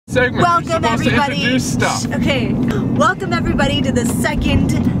Segment. Welcome everybody. To introduce stuff. Okay, welcome everybody to the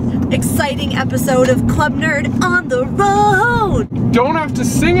second exciting episode of Club N3Rd on the road. Don't have to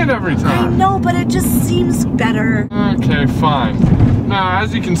sing it every I time. know, but it just seems better. Okay, fine. Now,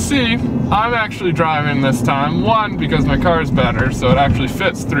 as you can see, I'm actually driving this time. One, because my car is better, so it actually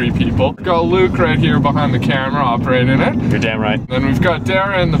fits 3 people. Got Luke right here behind the camera operating it. You're damn right. Then we've got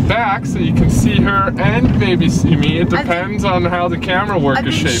Dara in the back, so you can see her and maybe see me. It depends on how the camera work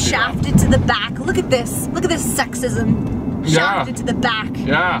is shaping up. Shafted to the back. Look at this. Look at this sexism. Shafted to the back.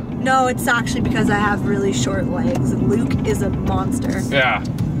 Yeah. No, it's actually because I have really short legs and Luke is a monster. Yeah.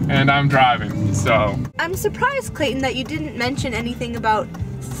 And I'm driving, so. I'm surprised, Clayton, that you didn't mention anything about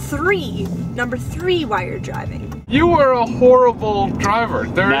number 3 while you're driving. You were a horrible driver.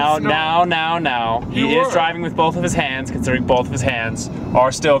 Now. He is driving with both of his hands, considering both of his hands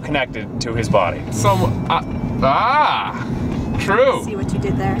are still connected to his body. True. See what you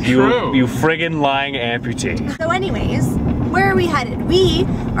did there? True. You friggin' lying amputee. So anyways, where are we headed? We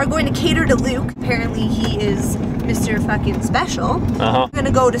are going to cater to Luke. Apparently he is Mr. fucking special. We're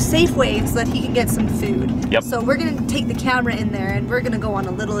gonna go to Safeway so that he can get some food. Yep. So we're gonna take the camera in there and we're gonna go on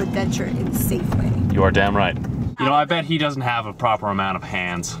a little adventure in Safeway. You are damn right. You know, I bet he doesn't have a proper amount of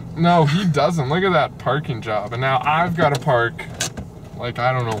hands. No, he doesn't. Look at that parking job. And now I've got to park like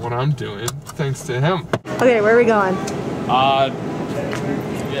I don't know what I'm doing, thanks to him. Okay, where are we going?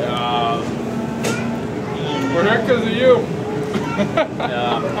 We're here because of you.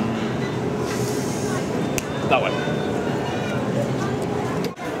 That way.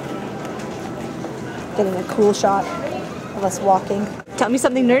 Getting a cool shot of us walking. Tell me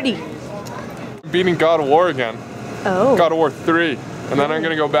something nerdy. Beating God of War again. Oh. God of War 3. And then I'm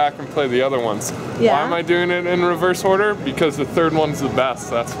gonna go back and play the other ones. Yeah. Why am I doing it in reverse order? Because the 3rd one's the best,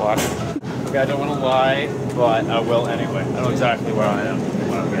 that's why. Okay, I don't want to lie, but I will anyway. I know exactly where I am,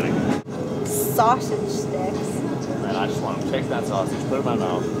 what I'm getting. Sausage sticks. And I just want to take that sausage, put it in my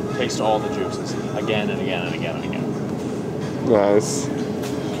mouth, taste all the juices, again and again and again and again. Nice.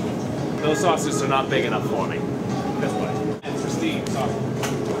 Those sausages are not big enough for me. This way. And pristine sausage.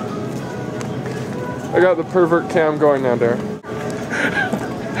 I got the pervert cam going now, there.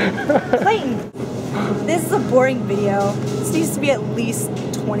 Clayton, this is a boring video. This needs to be at least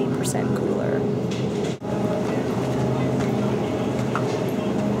 20% cooler.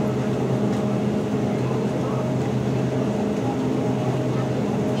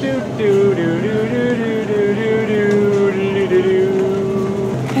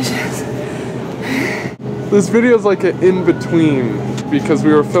 This video is like an in-between because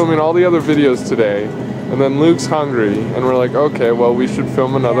we were filming all the other videos today and then Luke's hungry and we're like, okay, well we should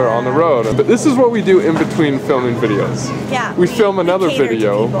film another on the road. But this is what we do in between filming videos. Yeah. We film another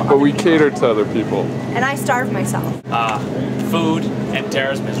video, but we cater to other people. And I starve myself. Food and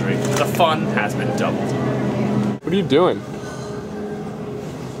Dara's misery. The fun has been doubled. What are you doing?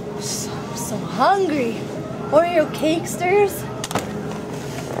 I'm so hungry. Oreo cakesters?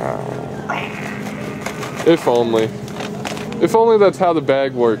 If only. If only that's how the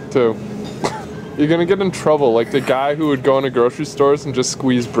bag worked too. You're gonna get in trouble like the guy who would go into grocery stores and just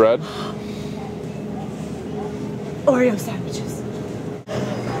squeeze bread. Oreo sandwiches.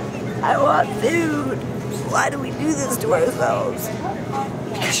 I want food. Why do we do this to ourselves?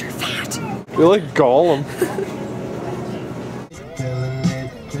 Because you're fat. You're like Gollum.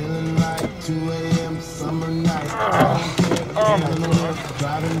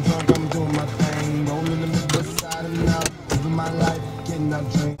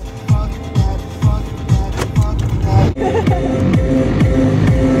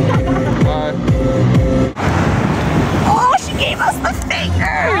 Oh, she gave us the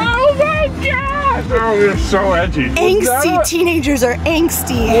finger! Oh my god! Oh, you're so edgy. Angsty teenagers are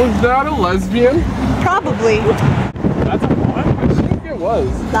angsty. Was that a lesbian? Probably. That's a woman? I think it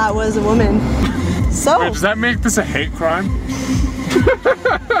was. That was a woman. So. Wait, does that make this a hate crime?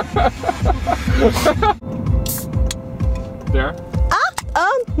 There?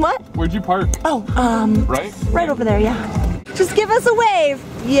 What? Where'd you park? Oh, Right? right over there, yeah. Just give us a wave.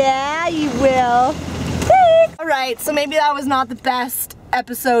 Yeah, you will. Thanks. All right, so maybe that was not the best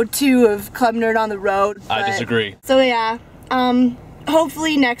episode 2 of Club N3Rd on the road. I disagree. So yeah,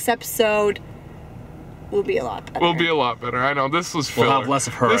 hopefully next episode will be a lot better. Will be a lot better. I know, this was filler. We'll have less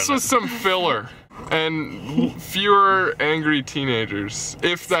of her. This was some filler. And fewer angry teenagers,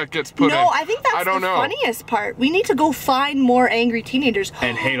 if that gets put in. No, I think that's the funniest part. We need to go find more angry teenagers.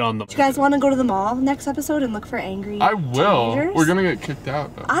 And hate on them. Do you guys want to go to the mall next episode and look for angry I will. teenagers? We're gonna get kicked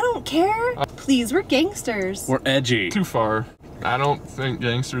out though. I don't care. Please, we're gangsters. We're edgy. Too far. I don't think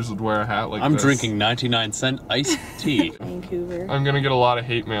gangsters would wear a hat like I'm this. drinking 99-cent iced tea. Vancouver. I'm gonna get a lot of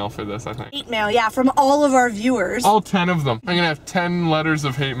hate mail for this, I think. Hate mail, yeah, from all of our viewers. All 10 of them. I'm gonna have 10 letters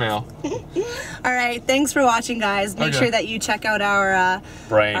of hate mail. All right, thanks for watching, guys. Make sure that you check out our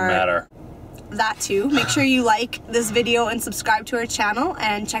Brain matter. That too. Make sure you like this video and subscribe to our channel,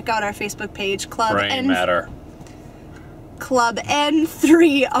 and check out our Facebook page, Club N3Rd.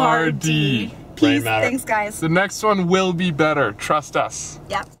 Peace. Thanks, guys. The next one will be better. Trust us.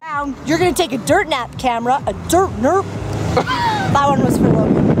 Yep. You're gonna take a dirt nap camera, a dirt nerp. That one was for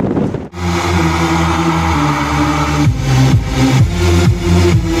Logan.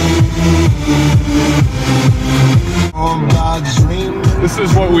 This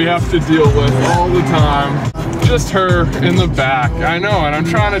is what we have to deal with all the time. Just her in the back. I know, and I'm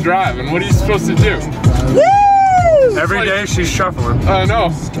trying to drive, and what are you supposed to do? Woo! Every day she's shuffling. I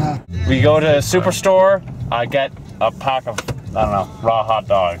know. We go to a superstore, I get a pack of, I don't know, raw hot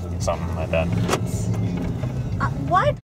dogs and something like that. What?